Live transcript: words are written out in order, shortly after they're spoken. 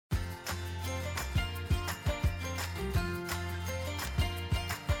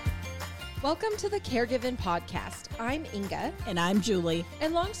Welcome to the Caregiving Podcast. I'm Inga. And I'm Julie.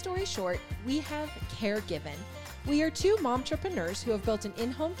 And long story short, we have Caregiving. We are two momtrepreneurs who have built an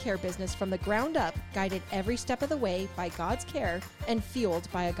in-home care business from the ground up, guided every step of the way by God's care and fueled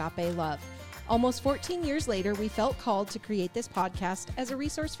by agape love. Almost 14 years later, we felt called to create this podcast as a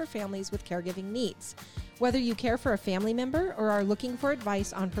resource for families with caregiving needs. Whether you care for a family member or are looking for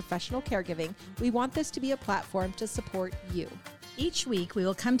advice on professional caregiving, we want this to be a platform to support you. Each week, we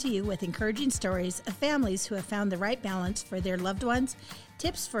will come to you with encouraging stories of families who have found the right balance for their loved ones,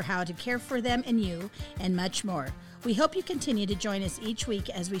 tips for how to care for them and you, and much more. We hope you continue to join us each week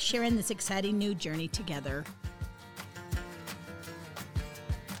as we share in this exciting new journey together.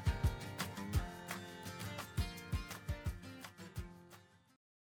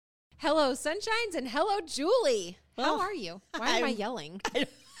 Hello, Sunshines, and hello, Julie. How Well, are you? Why am I yelling?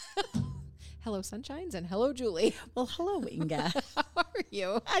 Hello, Sunshines, and hello, Julie. Well, hello, Inga. How are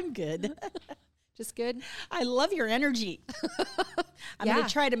you? I'm good. Just good? I love your energy. I'm Yeah. going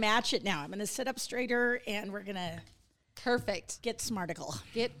to try to match it now. I'm going to sit up straighter, and we're going to Perfect. get smarticle.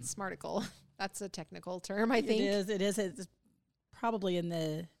 Get smarticle. That's a technical term, I think. It is. It's probably in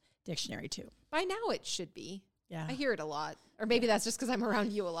the dictionary, too. By now it should be. Yeah. I hear it a lot. Or maybe that's just because I'm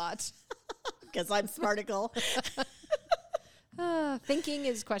around you a lot. Because I'm smarticle. Thinking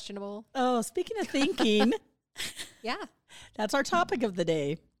is questionable. Oh, speaking of thinking, Yeah, that's our topic of the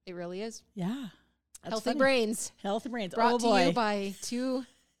day. it really is. Yeah. That's Healthy funny. brains. Healthy brains. Brought Oh, to boy. you by two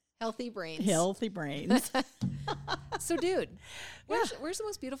healthy brains. Healthy brains. So, dude, where's the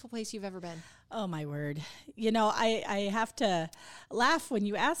most beautiful place you've ever been? Oh, my word. You know, I have to laugh when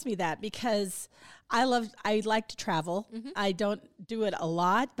you ask me that because I like to travel. I don't do it a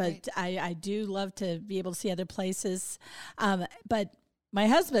lot, but I do love to be able to see other places. But my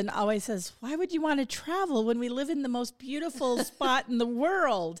husband always says, why would you want to travel when we live in the most beautiful spot in the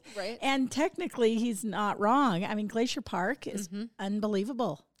world? Right. And technically, he's not wrong. I mean, Glacier Park is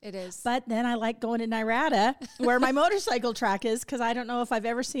unbelievable. It is. But then I like going to Nirada, where my motorcycle track is, because I don't know if I've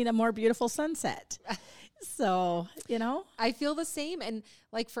ever seen a more beautiful sunset. So, you know. I feel the same. And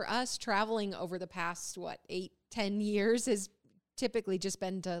like for us, traveling over the past, 8-10 years has typically just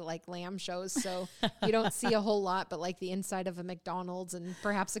been to like lamb shows. So you don't see a whole lot, but like the inside of a McDonald's and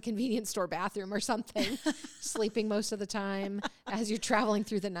perhaps a convenience store bathroom or something, sleeping most of the time as you're traveling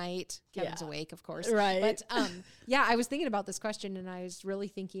through the night. Kevin's awake, of course. Right. But yeah, I was thinking about this question and I was really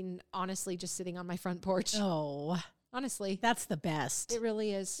thinking, honestly, just sitting on my front porch. Oh, Honestly, that's the best. it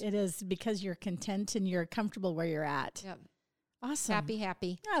really is. It is because you're content and you're comfortable where you're at. Yep. Awesome.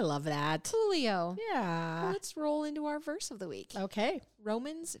 Happy. I love that. Julio. Yeah. Well, let's roll into our verse of the week. Okay.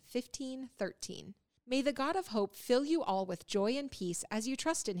 Romans 15:13. May the God of hope fill you all with joy and peace as you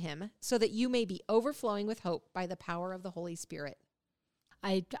trust in him, so that you may be overflowing with hope by the power of the Holy Spirit.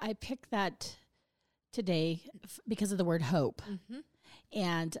 I picked that today because of the word hope.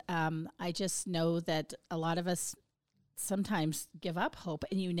 And I just know that a lot of us sometimes give up hope,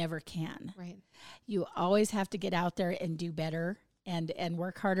 and you never can. Right. You always have to get out there and do better and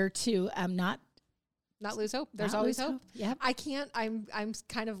work harder to not Not lose hope. There's not always lose hope. Yep. I can't, I'm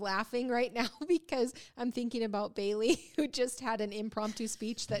kind of laughing right now because I'm thinking about Bailey, who just had an impromptu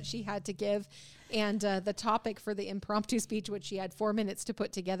speech that she had to give. And the topic for the impromptu speech, which she had 4 minutes to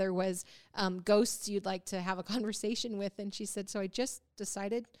put together, was ghosts you'd like to have a conversation with. And she said, so I just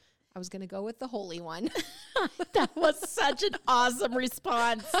decided I was going to go with the Holy One. That was such an awesome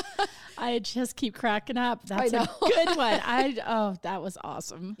response. I just keep cracking up. That's a good one. That was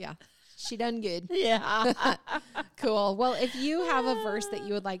awesome. Yeah. She done good. Yeah. Cool. Well, if you have a verse that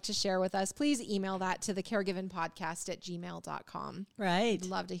you would like to share with us, please email that to thecaregivingpodcast@gmail.com. Right. I'd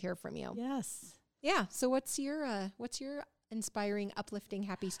love to hear from you. Yes. Yeah. So what's your inspiring, uplifting,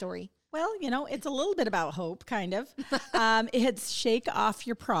 happy story? Well, you know, it's a little bit about hope, kind of. It's shake off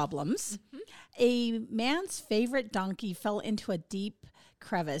your problems. A man's favorite donkey fell into a deep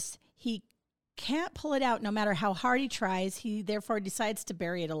crevice. He can't pull it out no matter how hard he tries. He therefore decides to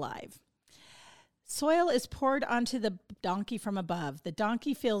bury it alive. Soil is poured onto the donkey from above. The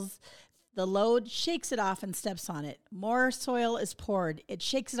donkey feels the load, shakes it off, and steps on it. More soil is poured. It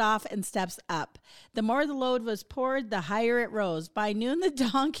shakes it off and steps up. The more the load was poured, the higher it rose. By noon, the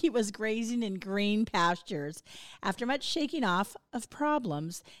donkey was grazing in green pastures. After much shaking off of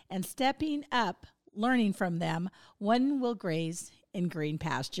problems and stepping up, learning from them, one will graze in green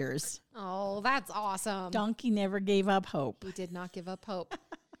pastures. Oh, that's awesome. Donkey never gave up hope. He did not give up hope.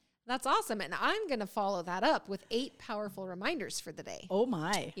 That's awesome. And I'm going to follow that up with 8 powerful reminders for the day. Oh,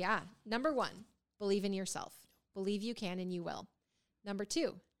 my. Yeah. Number 1, believe in yourself. Believe you can and you will. Number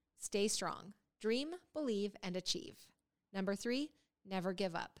 2, stay strong. Dream, believe, and achieve. Number 3, never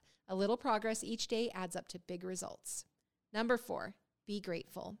give up. A little progress each day adds up to big results. Number 4, be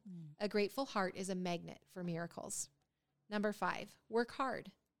grateful. A grateful heart is a magnet for miracles. Number 5, work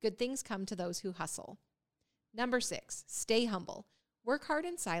hard. Good things come to those who hustle. Number 6, stay humble. Work hard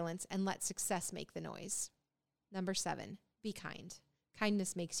in silence and let success make the noise. Number 7, be kind.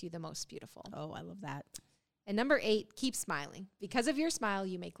 Kindness makes you the most beautiful. Oh, I love that. And number 8, keep smiling. Because of your smile,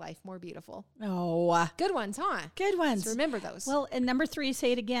 you make life more beautiful. Oh, Good ones, huh? good ones. Just remember those. Well, and number 3,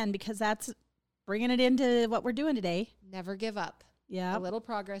 say it again, because that's bringing it into what we're doing today. Never give up. Yeah. A little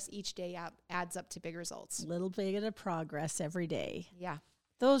progress each day adds up to big results. Little bit of progress every day. Yeah.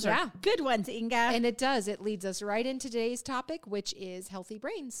 Those Yeah. are good ones, Inga. And it does. It leads us right into today's topic, which is healthy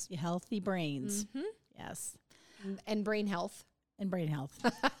brains. Healthy brains. Mm-hmm. Yes. And brain health. And brain health.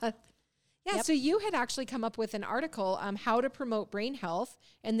 Yeah, Yep. so you had actually come up with an article, How to Promote Brain Health,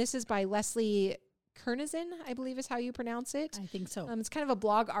 and this is by Leslie Kernizan, I believe is how you pronounce it. I think so. It's kind of a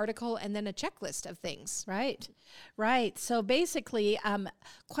blog article and then a checklist of things. Right, right. So basically,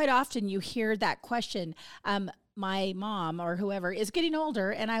 quite often you hear that question. My mom or whoever is getting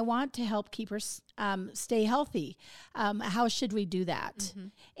older, and I want to help keep her stay healthy. How should we do that? Mm-hmm.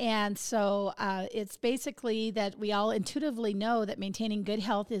 And so it's basically that we all intuitively know that maintaining good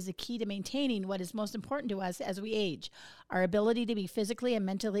health is the key to maintaining what is most important to us as we age, our ability to be physically and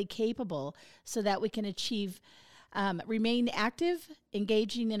mentally capable so that we can achieve remain active,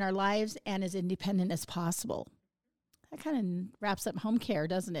 engaging in our lives, and as independent as possible. That kind of wraps up home care,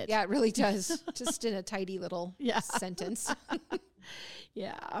 doesn't it? Yeah, it really does. Just in a tidy little sentence.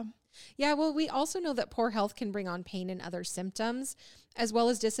 Yeah. Yeah, well, we also know that poor health can bring on pain and other symptoms, as well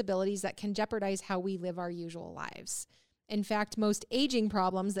as disabilities that can jeopardize how we live our usual lives. In fact, most aging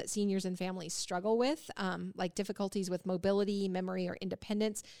problems that seniors and families struggle with, like difficulties with mobility, memory, or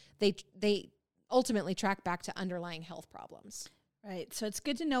independence, they ultimately track back to underlying health problems. Right. So it's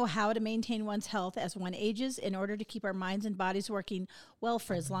good to know how to maintain one's health as one ages in order to keep our minds and bodies working well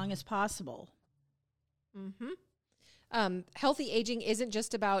for as long as possible. Mm-hmm. Healthy aging isn't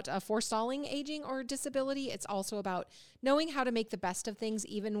just about forestalling aging or disability. It's also about knowing how to make the best of things,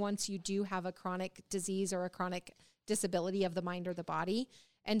 even once you do have a chronic disease or a chronic disability of the mind or the body.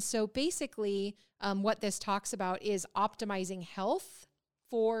 And so basically, what this talks about is optimizing health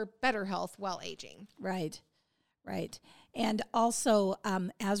for better health while aging. Right. Right. And also,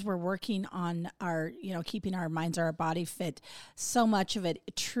 as we're working on our, keeping our minds or our body fit, so much of it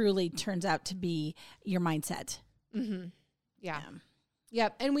truly turns out to be your mindset. Mm-hmm. Yeah.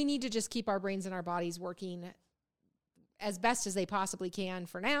 Yep. And we need to just keep our brains and our bodies working as best as they possibly can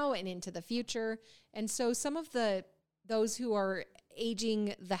for now and into the future. And so some of those who are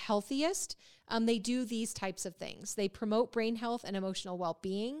aging the healthiest, they do these types of things. They promote brain health and emotional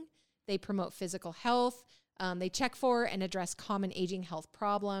well-being. They promote physical health. They check for and address common aging health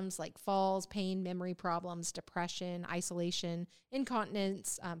problems like falls, pain, memory problems, depression, isolation,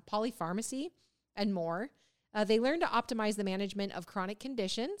 incontinence, polypharmacy, and more. They learn to optimize the management of chronic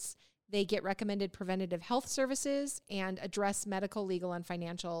conditions. They get recommended preventative health services and address medical, legal, and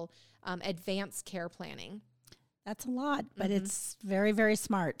financial advanced care planning. That's a lot, but it's very, very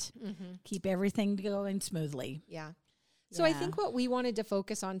smart. Mm-hmm. Keep everything going smoothly. Yeah. So I think what we wanted to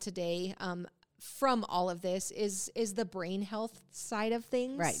focus on today from all of this is the brain health side of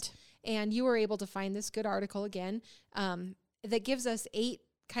things. Right. And you were able to find this good article again that gives us 8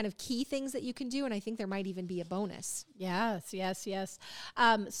 kind of key things that you can do. And I think there might even be a bonus. Yes.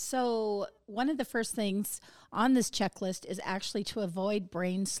 So one of the first things on this checklist is actually to avoid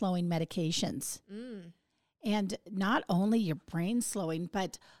brain slowing medications. And not only your brain slowing,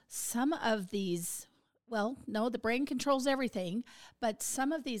 but some of these, well, no, the brain controls everything, but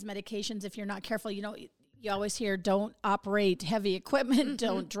some of these medications, if you're not careful, you always hear, don't operate heavy equipment,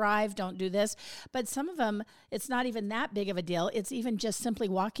 don't drive, don't do this. But some of them, it's not even that big of a deal. It's even just simply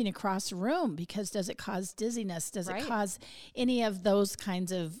walking across a room, because does it cause dizziness? Does it cause any of those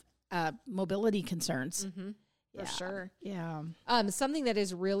kinds of mobility concerns? For sure. Yeah. Something that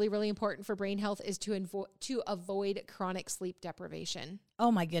is really, really important for brain health is to avoid chronic sleep deprivation.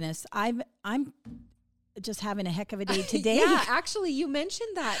 Oh my goodness. I'm just having a heck of a day today. Yeah, actually, you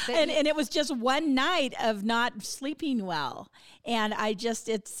mentioned that. And it was just one night of not sleeping well. And I just,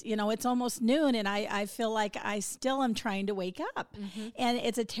 it's almost noon, and I feel like I still am trying to wake up. And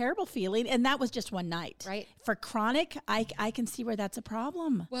it's a terrible feeling. And that was just one night. Right. For chronic, I can see where that's a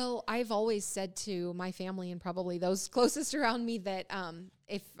problem. Well, I've always said to my family and probably those closest around me that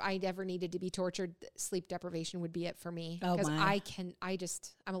if I ever needed to be tortured, sleep deprivation would be it for me. Oh, because my.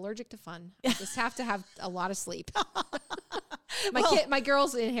 I'm allergic to fun. I just have to have a lot of sleep. My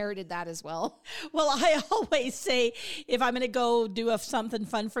girls inherited that as well. Well, I always say if I'm going to go do something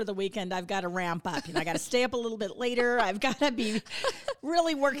fun for the weekend, I've got to ramp up. I got to stay up a little bit later. I've got to be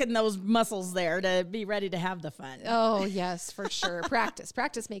really working those muscles there to be ready to have the fun. Oh, yes, for sure.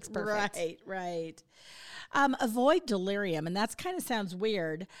 Practice makes perfect. Right. Avoid delirium, and that's kind of sounds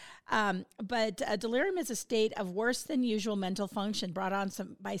weird, but delirium is a state of worse than usual mental function brought on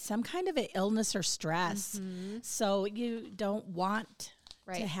by some kind of an illness or stress. Mm-hmm. So you don't want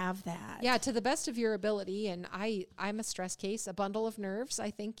to have that. Yeah, to the best of your ability, and I'm a stress case, a bundle of nerves,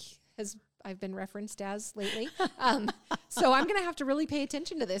 I think I've been referenced as lately. So I'm going to have to really pay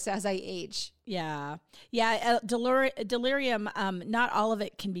attention to this as I age. Yeah. Delirium, not all of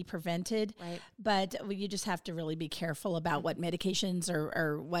it can be prevented, but you just have to really be careful about what medications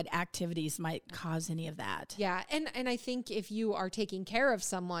or what activities might cause any of that. Yeah. And I think if you are taking care of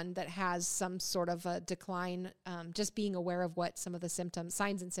someone that has some sort of a decline, just being aware of what some of the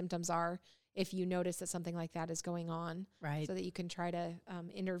signs and symptoms are, if you notice that something like that is going on, so that you can try to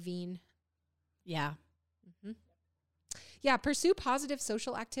intervene. Yeah. Mm-hmm. Yeah. Pursue positive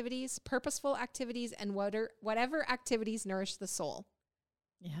social activities, purposeful activities, and whatever activities nourish the soul.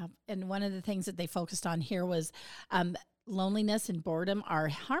 Yeah. And one of the things that they focused on here was loneliness and boredom are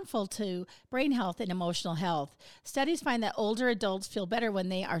harmful to brain health and emotional health. Studies find that older adults feel better when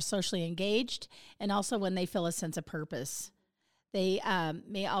they are socially engaged and also when they feel a sense of purpose. They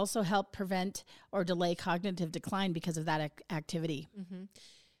may also help prevent or delay cognitive decline because of that activity. Mm-hmm.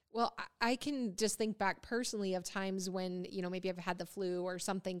 Well, I can just think back personally of times when, maybe I've had the flu or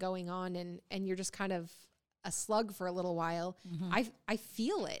something going on and you're just kind of a slug for a little while. Mm-hmm. I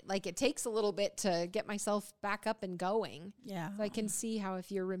feel it. Like it takes a little bit to get myself back up and going. Yeah. So I can see how if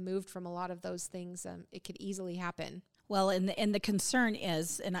you're removed from a lot of those things, it could easily happen. Well, and the concern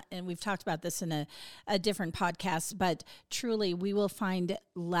is, and we've talked about this in a different podcast, but truly we will find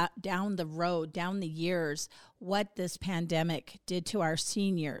down the road, down the years, what this pandemic did to our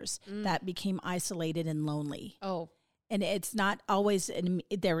seniors that became isolated and lonely. Oh. And it's not always,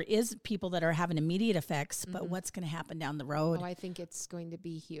 there is people that are having immediate effects, but what's going to happen down the road? Oh, I think it's going to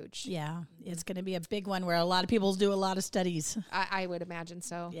be huge. Yeah, it's going to be a big one where a lot of people do a lot of studies. I would imagine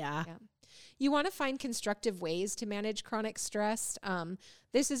so. Yeah. You want to find constructive ways to manage chronic stress.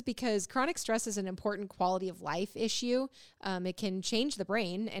 This is because chronic stress is an important quality of life issue. It can change the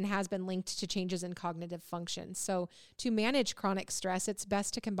brain and has been linked to changes in cognitive function. So to manage chronic stress, it's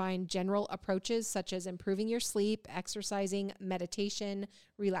best to combine general approaches such as improving your sleep, exercising, meditation,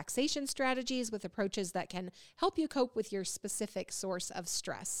 relaxation strategies with approaches that can help you cope with your specific source of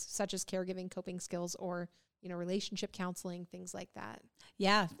stress, such as caregiving, coping skills, or relationship counseling, things like that.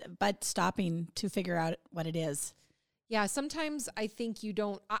 Yeah, but stopping to figure out what it is. Yeah, sometimes I think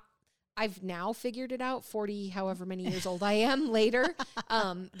I've now figured it out, 40, however many years old I am later,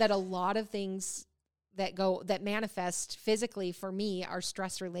 that a lot of things that manifest physically for me are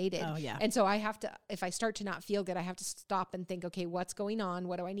stress related. Oh, yeah. And so I have to, if I start to not feel good, I have to stop and think, okay, what's going on?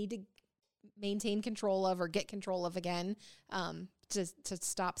 What do I need to maintain control of or get control of again? To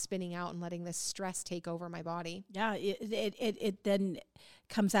stop spinning out and letting this stress take over my body. Yeah, it then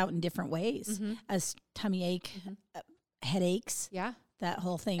comes out in different ways, as tummy ache, headaches. Yeah, that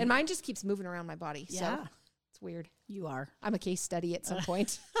whole thing. And mine just keeps moving around my body. Yeah, so it's weird. You are. I'm a case study at some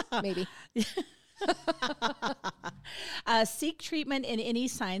point, maybe. Seek treatment in any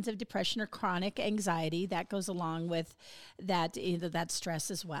signs of depression or chronic anxiety. That goes along with that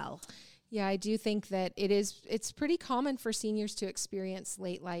stress as well. Yeah, I do think that it's pretty common for seniors to experience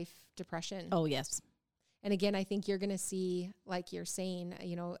late life depression. Oh, yes. And again, I think you're going to see, like you're saying,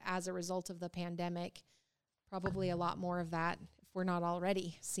 as a result of the pandemic, probably a lot more of that if we're not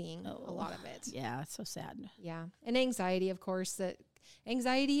already seeing a lot of it. Yeah, it's so sad. Yeah. And anxiety, of course, that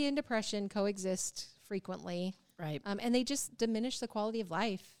anxiety and depression coexist frequently. Right. And they just diminish the quality of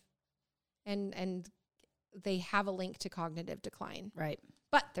life. And they have a link to cognitive decline. Right.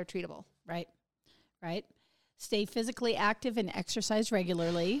 But they're treatable. Right. Stay physically active and exercise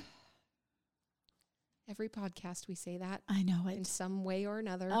regularly. Every podcast we say that. I know it. In some way or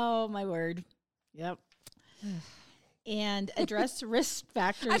another. Oh, my word. Yep. And address risk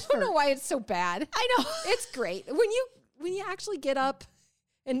factors. I don't know why it's so bad. I know. It's great. When you actually get up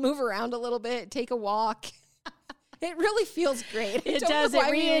and move around a little bit, take a walk, it really feels great. It does.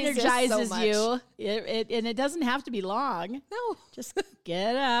 It re-energizes you. And it doesn't have to be long. No. Just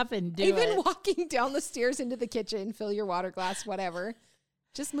get up and do it. Even walking down the stairs into the kitchen, fill your water glass, whatever.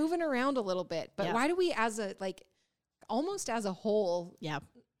 Just moving around a little bit. But why do we almost as a whole,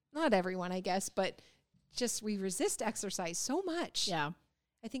 not everyone, I guess, but just we resist exercise so much. Yeah.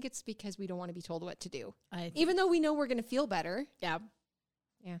 I think it's because we don't want to be told what to do. Even though we know we're going to feel better. Yeah.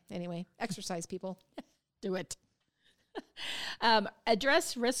 Yeah. Anyway, exercise, people. Do it.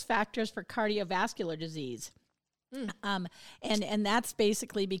 Address risk factors for cardiovascular disease. And that's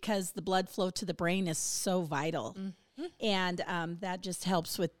basically because the blood flow to the brain is so vital. Mm-hmm. And that just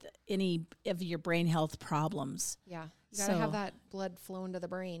helps with any of your brain health problems. Yeah. You got to have that blood flow into the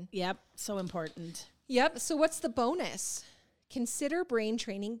brain. Yep. So important. Yep. So what's the bonus? Consider brain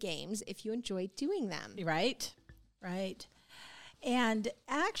training games if you enjoy doing them. Right. Right. And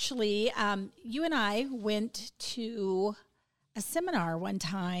actually, you and I went to a seminar one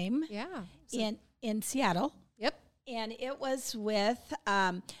time. Yeah. In Seattle. Yep. And it was with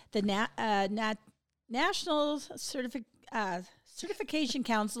the National Certification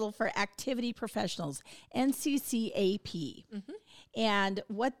Council for Activity Professionals, NCCAP. Mm-hmm. And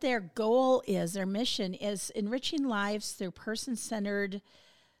what their goal is, their mission is enriching lives through person-centered,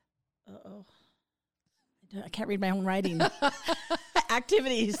 I can't read my own writing,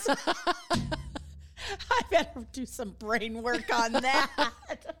 activities. I better do some brain work on that.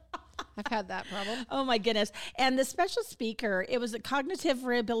 I've had that problem. Oh, my goodness. And the special speaker, it was a cognitive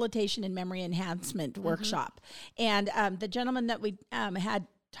rehabilitation and memory enhancement workshop. And the gentleman that we had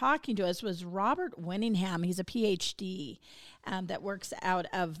talking to us was Robert Winningham. He's a PhD that works out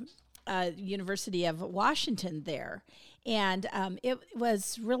of University of Washington there. And it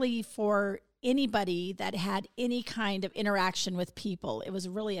was really for anybody that had any kind of interaction with people. It was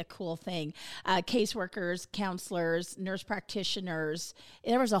really a cool thing. Caseworkers, counselors, nurse practitioners.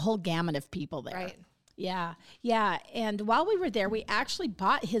 There was a whole gamut of people there. Right. Yeah. Yeah. And while we were there, we actually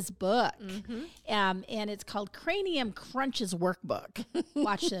bought his book. Mm-hmm. And it's called Cranium Crunches Workbook.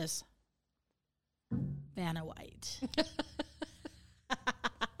 Watch this. Vanna White.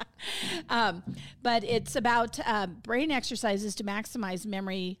 But it's about brain exercises to maximize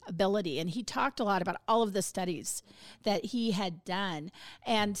memory ability. And he talked a lot about all of the studies that he had done.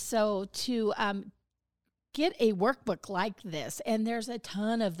 And so to get a workbook like this, and there's a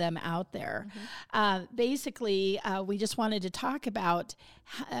ton of them out there. Mm-hmm. Basically, we just wanted to talk about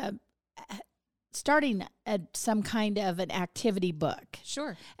starting some kind of an activity book.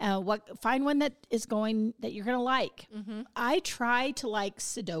 Sure. Find one that you're going to like. Mm-hmm. I try to like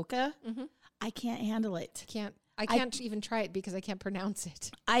Sudoku. Mm-hmm. I can't handle it. I can't even try it because I can't pronounce it.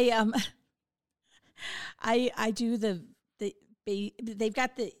 I do they've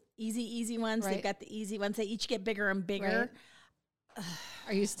got the easy ones. Right. They've got the easy ones. They each get bigger and bigger. Right.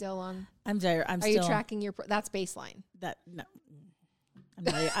 Are you still on? I'm there. Are you tracking your? That's baseline. No.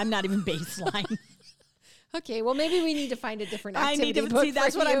 I'm not even baseline. Okay, well, maybe we need to find a different activity. I need to see.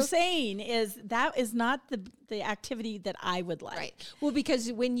 That's what I'm saying. Is that is not the activity that I would like. Right. Well,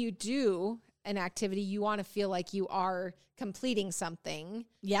 because when you do an activity, you want to feel like you are completing something,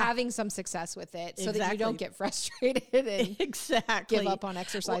 having some success with it, so that you don't get frustrated and give up on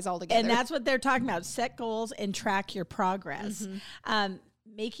exercise altogether. And that's what they're talking about: set goals and track your progress. Mm-hmm.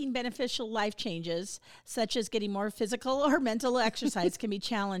 Making beneficial life changes, such as getting more physical or mental exercise, can be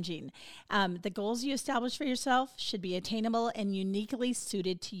challenging. The goals you establish for yourself should be attainable and uniquely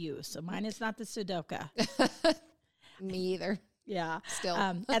suited to you. So mine is not the Sudoku. Me either. Yeah. Still.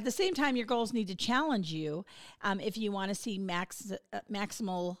 At the same time, your goals need to challenge you if you want to see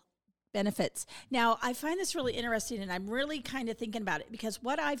maximal benefits. Now, I find this really interesting, and I'm really kind of thinking about it because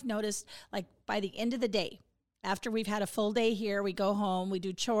what I've noticed, like by the end of the day, after we've had a full day here, we go home, we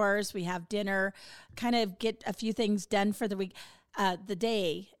do chores, we have dinner, kind of get a few things done for the week, the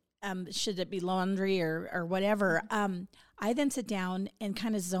day, should it be laundry or whatever. I then sit down and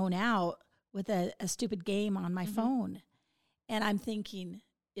kind of zone out with a stupid game on my phone. And I'm thinking,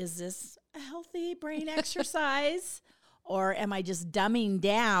 is this a healthy brain exercise? Or am I just dumbing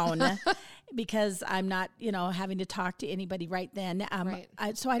down because I'm not, having to talk to anybody right then?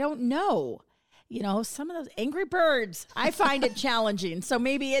 Right. So I don't know. Some of those Angry Birds, I find it challenging. So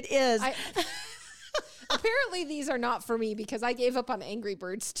maybe it is. Apparently these are not for me because I gave up on Angry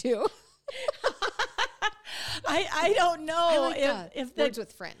Birds too. I don't know if Words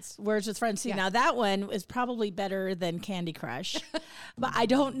with Friends. Words with Friends. See, now that one is probably better than Candy Crush, but I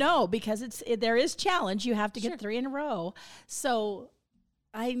don't know because there is challenge. You have to get 3 in a row. So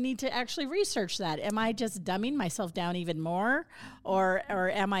I need to actually research that. Am I just dumbing myself down even more, or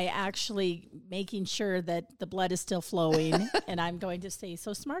am I actually making sure that the blood is still flowing and I'm going to stay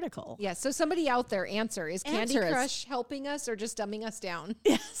so smartical? Yeah. So somebody out there, is Candy Crush helping us or just dumbing us down?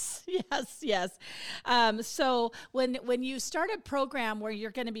 Yes. So when you start a program where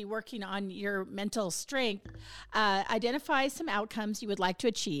you're going to be working on your mental strength, identify some outcomes you would like to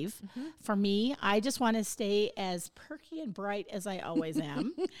achieve. Mm-hmm. For me, I just want to stay as perky and bright as I always am.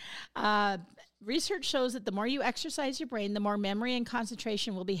 am. Research shows that the more you exercise your brain, the more memory and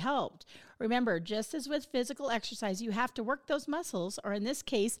concentration will be helped. Remember, just as with physical exercise, you have to work those muscles, or in this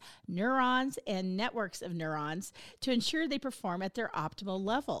case, neurons and networks of neurons, to ensure they perform at their optimal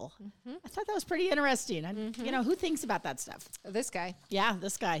level. I thought that was pretty interesting. You know, who thinks about that stuff? This guy. Yeah,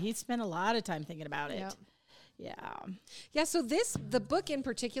 this guy. He spent a lot of time thinking about it. Yep. Yeah. Yeah, so the book in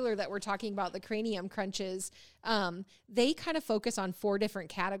particular that we're talking about, the Cranium Crunches, they kind of focus on 4 different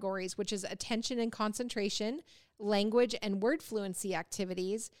categories, which is attention and concentration, language and word fluency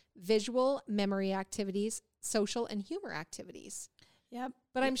activities, visual memory activities, social and humor activities. Yep.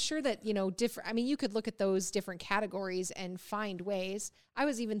 But I'm sure that, you know, you could look at those different categories and find ways. I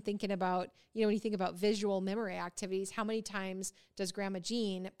was even thinking about, you know, when you think about visual memory activities, how many times does Grandma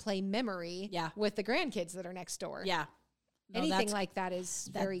Jean play memory with the grandkids that are next door? Yeah. No, Anything like that is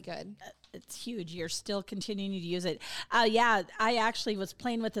very good. It's huge. You're still continuing to use it. Yeah, I actually was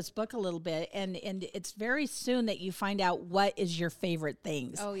playing with this book a little bit, and it's very soon that you find out what is your favorite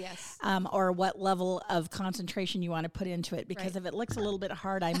things. Oh, yes. Or what level of concentration you want to put into it. Because if it looks a little bit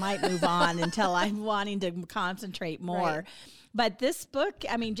hard, I might move on until I'm wanting to concentrate more. Right. But this book,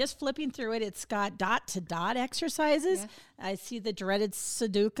 I mean, just flipping through it, it's got dot-to-dot exercises. Yeah. I see the dreaded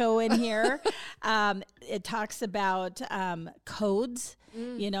Sudoku in here. It talks about codes,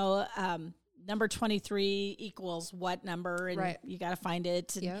 you know, number 23 equals what number, and you got to find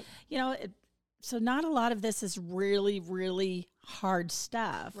it. And, you know, so not a lot of this is really, really hard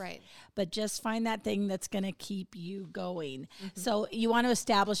stuff. Right. But just find that thing that's going to keep you going. So you want to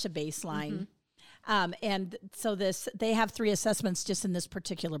establish a baseline. And so they have 3 assessments just in this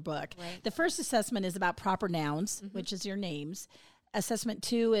particular book. Right. The first assessment is about proper nouns, which is your names. Assessment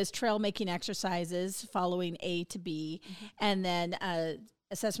 2 is trail making exercises following A to B. And then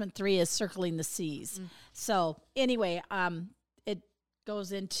assessment 3 is circling the C's. So anyway, it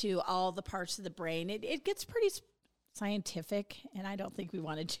goes into all the parts of the brain. It gets pretty scientific, and I don't think we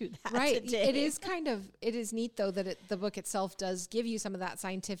want to do that today. It is neat though that the book itself does give you some of that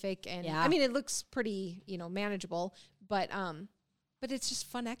scientific, and I mean, it looks pretty, you know, manageable, but it's just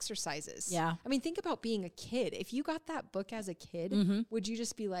fun exercises. Yeah. I mean, think about being a kid. If you got that book as a kid, would you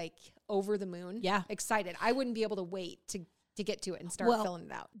just be like over the moon? Yeah. Excited. I wouldn't be able to wait to get to it and start filling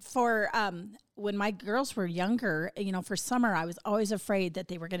it out. For when my girls were younger, you know, for summer, I was always afraid that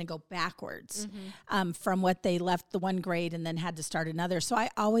they were going to go backwards from what they left the one grade and then had to start another. So I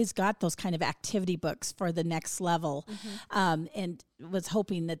always got those kind of activity books for the next level, and was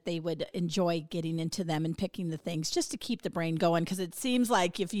hoping that they would enjoy getting into them and picking the things just to keep the brain going, because it seems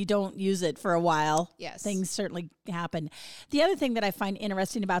like if you don't use it for a while, things certainly happen. The other thing that I find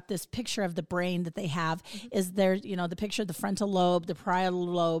interesting about this picture of the brain that they have is there's, you know, the picture of the frontal lobe, the parietal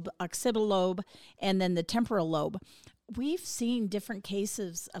lobe, occipital lobe, and then the temporal lobe. We've seen different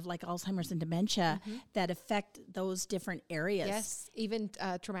cases of like Alzheimer's and dementia that affect those different areas. Yes, even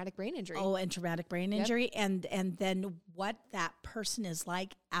traumatic brain injury. Oh, and traumatic brain injury, and then what that person is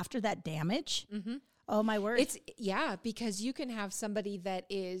like after that damage. Oh, my word. Because you can have somebody that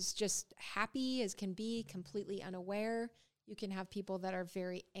is just happy as can be, completely unaware. You can have people that are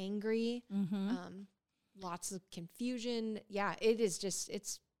very angry, lots of confusion. Yeah,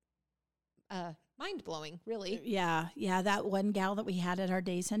 it's mind-blowing, really. Yeah. That one gal that we had at our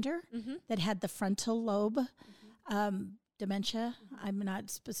day center that had the frontal lobe dementia. I'm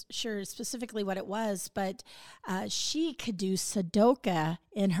not sure specifically what it was, but she could do Sudoku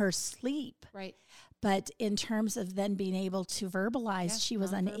in her sleep. Right. But in terms of then being able to verbalize, she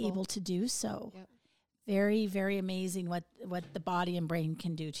was unable to do so. Yep. Very, very amazing what the body and brain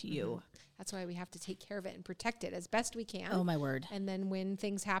can do to you. That's why we have to take care of it and protect it as best we can. Oh, my word. And then when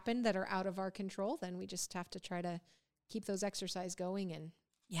things happen that are out of our control, then we just have to try to keep those exercise going and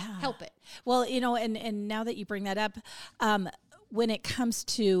help it. Well, you know, and now that you bring that up, when it comes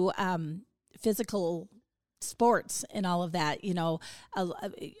to physical sports and all of that, you know,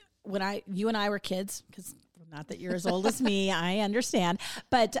 when you and I were kids, because not that you're as old as me, I understand,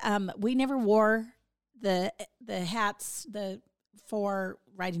 but we never wore the hats for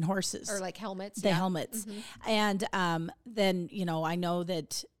riding horses, or like helmets. The helmets, and then, you know, I know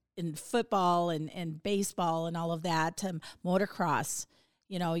that in football and baseball and all of that, motocross,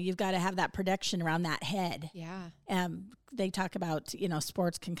 you know, you've got to have that protection around that head. Yeah. They talk about, you know,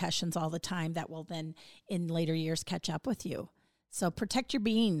 sports concussions all the time that will then in later years catch up with you. So protect your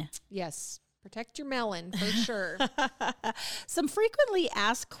bean. Yes. Protect your melon for sure. Some frequently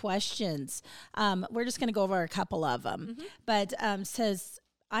asked questions. We're just going to go over a couple of them. But says,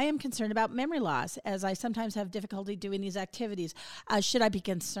 I am concerned about memory loss as I sometimes have difficulty doing these activities. Should I be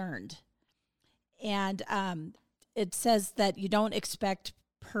concerned? And it says that you don't expect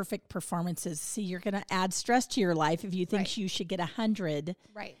perfect performances. See, you're going to add stress to your life if you think Right. you should get 100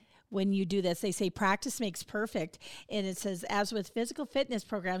 Right. when you do this. They say practice makes perfect, and it says as with physical fitness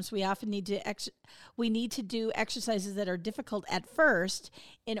programs, we often need to do exercises that are difficult at first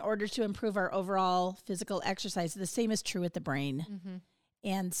in order to improve our overall physical exercise. The same is true with the brain. Mm-hmm.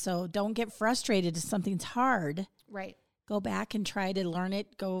 And so don't get frustrated if something's hard. Right. Go back and try to learn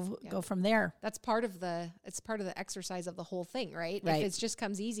it. Go from there. That's part of the exercise of the whole thing, right? Right. If it just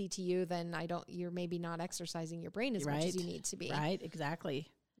comes easy to you, then you're maybe not exercising your brain as much as you need to be. Right, exactly.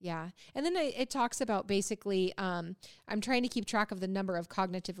 Yeah. And then it talks about basically, I'm trying to keep track of the number of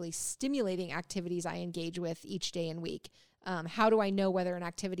cognitively stimulating activities I engage with each day and week. How do I know whether an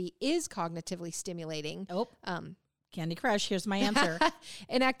activity is cognitively stimulating? Oh, Candy Crush, here's my answer.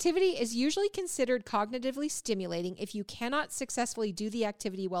 An activity is usually considered cognitively stimulating if you cannot successfully do the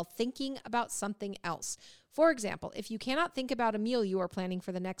activity while thinking about something else. For example, if you cannot think about a meal you are planning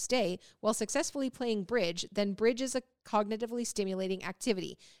for the next day while successfully playing bridge, then bridge is a cognitively stimulating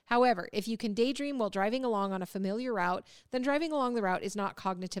activity. However, if you can daydream while driving along on a familiar route, then driving along the route is not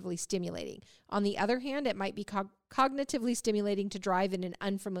cognitively stimulating. On the other hand, it might be cognitively stimulating to drive in an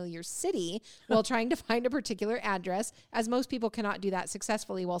unfamiliar city while trying to find a particular address, as most people cannot do that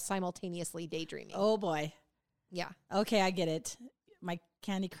successfully while simultaneously daydreaming. Oh, boy. Yeah. Okay, I get it. My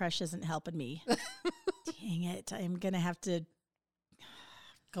Candy Crush isn't helping me. Dang it. I'm going to have to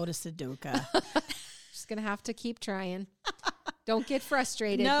go to Sudoku. Just going to have to keep trying. Don't get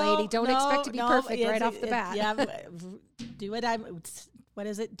frustrated, lady. Don't expect to be perfect right off the bat. Yeah, what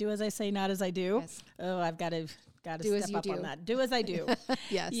is it? Do as I say, not as I do. Yes. Oh, I've got to Do as step you up do. on that. Do as I do.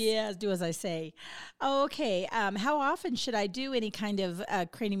 Yes. Yes, do as I say. Okay. How often should I do any kind of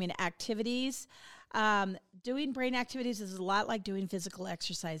cranium activities? Doing brain activities is a lot like doing physical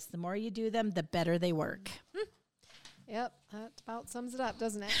exercise. The more you do them, the better they work. Yep, that about sums it up,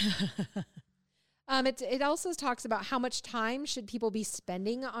 doesn't it? It also talks about how much time should people be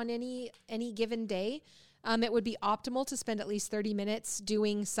spending on any given day. It would be optimal to spend at least 30 minutes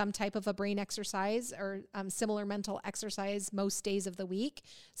doing some type of a brain exercise or similar mental exercise most days of the week.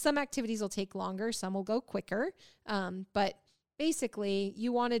 Some activities will take longer, some will go quicker. But basically,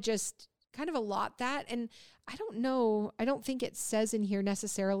 you want to just kind of allot that. And I don't know, I don't think it says in here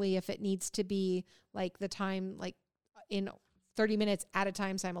necessarily if it needs to be like the time, like in 30 minutes at a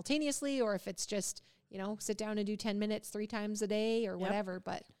time simultaneously, or if it's just, sit down and do 10 minutes 3 times a day or whatever.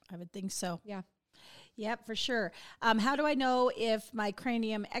 But I would think so. yeah. Yep, for sure. How do I know if my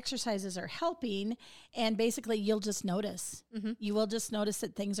cranium exercises are helping? And basically, you'll just notice. Mm-hmm. You will just notice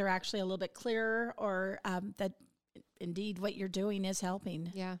that things are actually a little bit clearer, or that indeed what you're doing is helping.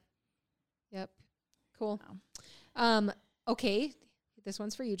 Yeah. Yep. Cool. Okay. This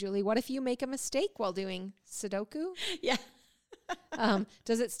one's for you, Julie. What if you make a mistake while doing Sudoku? Yeah.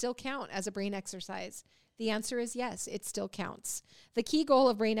 Does it still count as a brain exercise? The answer is yes, it still counts. The key goal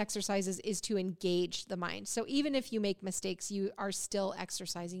of brain exercises is to engage the mind. So even if you make mistakes, you are still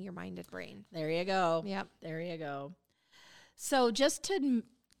exercising your mind and brain. There you go. Yep. There you go. So just to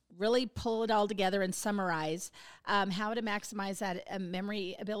really pull it all together and summarize, how to maximize that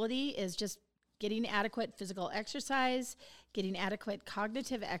memory ability is just getting adequate physical exercise, getting adequate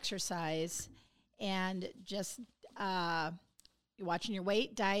cognitive exercise, and just watching your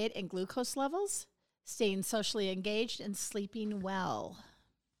weight, diet, and glucose levels, staying socially engaged, and sleeping well.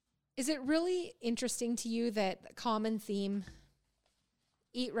 Is it really interesting to you that common theme,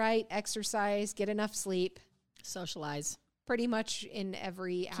 eat right, exercise, get enough sleep, Socialize. pretty much in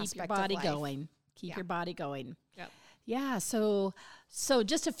every Keep aspect your body of life? going. Keep your body going. Yep. Yeah, so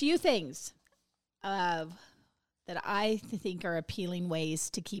just a few things that I think are appealing ways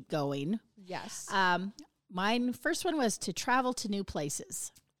to keep going. Yes. Mine first one was to travel to new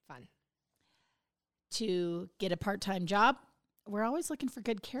places, Fun. to get a part-time job. We're always looking for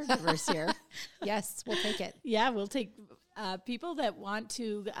good caregivers here. Yes, we'll take it. Yeah, we'll take people that want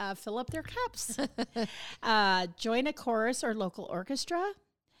to fill up their cups. Join a chorus or local orchestra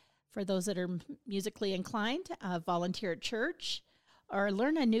for those that are musically inclined. Volunteer at church, or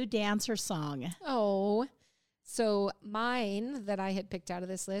learn a new dance or song. Oh, so mine that I had picked out of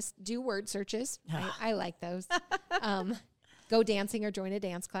this list, do word searches. I like those. Go dancing or join a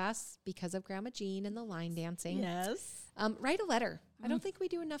dance class because of Grandma Jean and the line dancing. Yes. Write a letter. I don't think we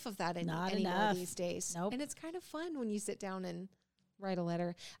do enough of that anymore enough. these days. Nope. And it's kind of fun when you sit down and write a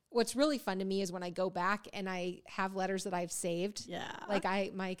letter. What's really fun to me is when I go back and I have letters that I've saved. Yeah.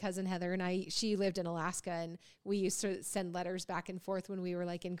 Like my cousin Heather and she lived in Alaska, and we used to send letters back and forth when we were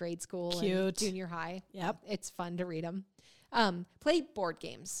like in grade school and Cute. junior high. Yep. It's fun to read them. Play board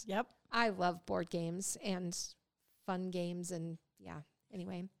games. Yep. I love board games and fun games and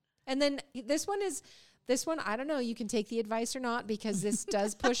anyway. And then this one, I don't know, you can take the advice or not because this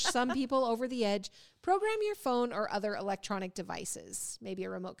does push some people over the edge. Program your phone or other electronic devices, maybe a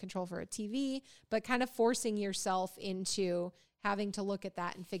remote control for a TV, but kind of forcing yourself into having to look at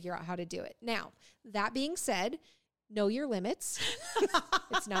that and figure out how to do it. Now, that being said, know your limits.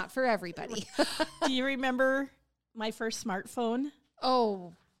 It's not for everybody. Do you remember my first smartphone?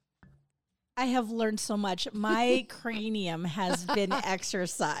 Oh, I have learned so much. My cranium has been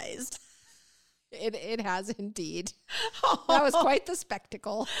exercised. It has indeed. That was quite the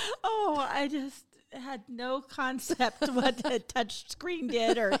spectacle. Oh, I just had no concept what a touch screen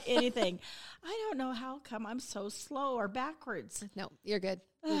did or anything. I don't know how come I'm so slow or backwards. No, you're good.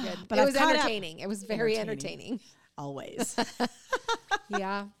 You're good. But it I've was caught up. entertaining. It was very entertaining. Always.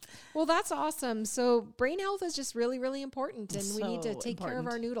 Yeah. Well, that's awesome. So brain health is just really, really important, and we need to take care of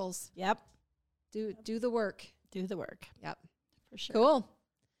our noodles. Yep. Do the work. Do the work. Yep. For sure. Cool.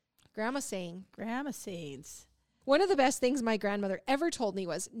 Grandma saying. Grandma sayings. One of the best things my grandmother ever told me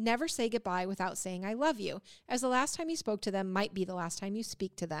was never say goodbye without saying I love you, as the last time you spoke to them might be the last time you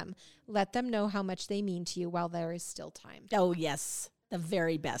speak to them. Let them know how much they mean to you while there is still time. Oh, yes. The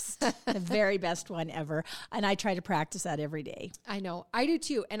very best. The very best one ever. And I try to practice that every day. I know. I do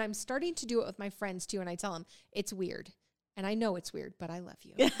too. And I'm starting to do it with my friends too. And I tell them it's weird. And I know it's weird, but I love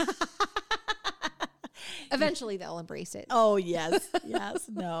you. Eventually they'll embrace it. Oh, yes. Yes.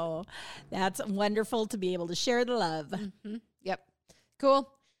 No. That's wonderful to be able to share the love. Mm-hmm. Yep.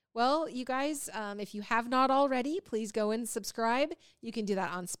 Cool. Well, you guys, if you have not already, please go and subscribe. You can do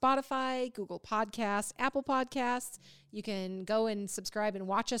that on Spotify, Google Podcasts, Apple Podcasts. You can go and subscribe and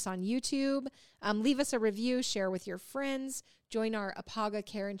watch us on YouTube. Leave us a review, share with your friends, join our Apaga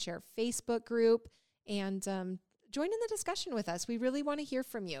Care and Share Facebook group, and join in the discussion with us. We really want to hear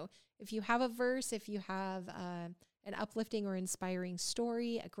from you. If you have a verse, if you have an uplifting or inspiring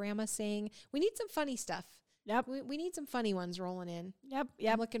story, a grandma saying, we need some funny stuff. Yep. We need some funny ones rolling in. Yep.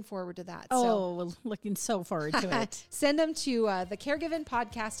 I'm looking forward to that. Oh, so. Looking so forward to it. Send them to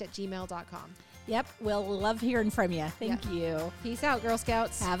thecaregivenpodcast@gmail.com. Yep. We'll love hearing from you. Thank you. Peace out, Girl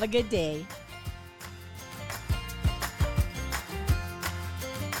Scouts. Have a good day.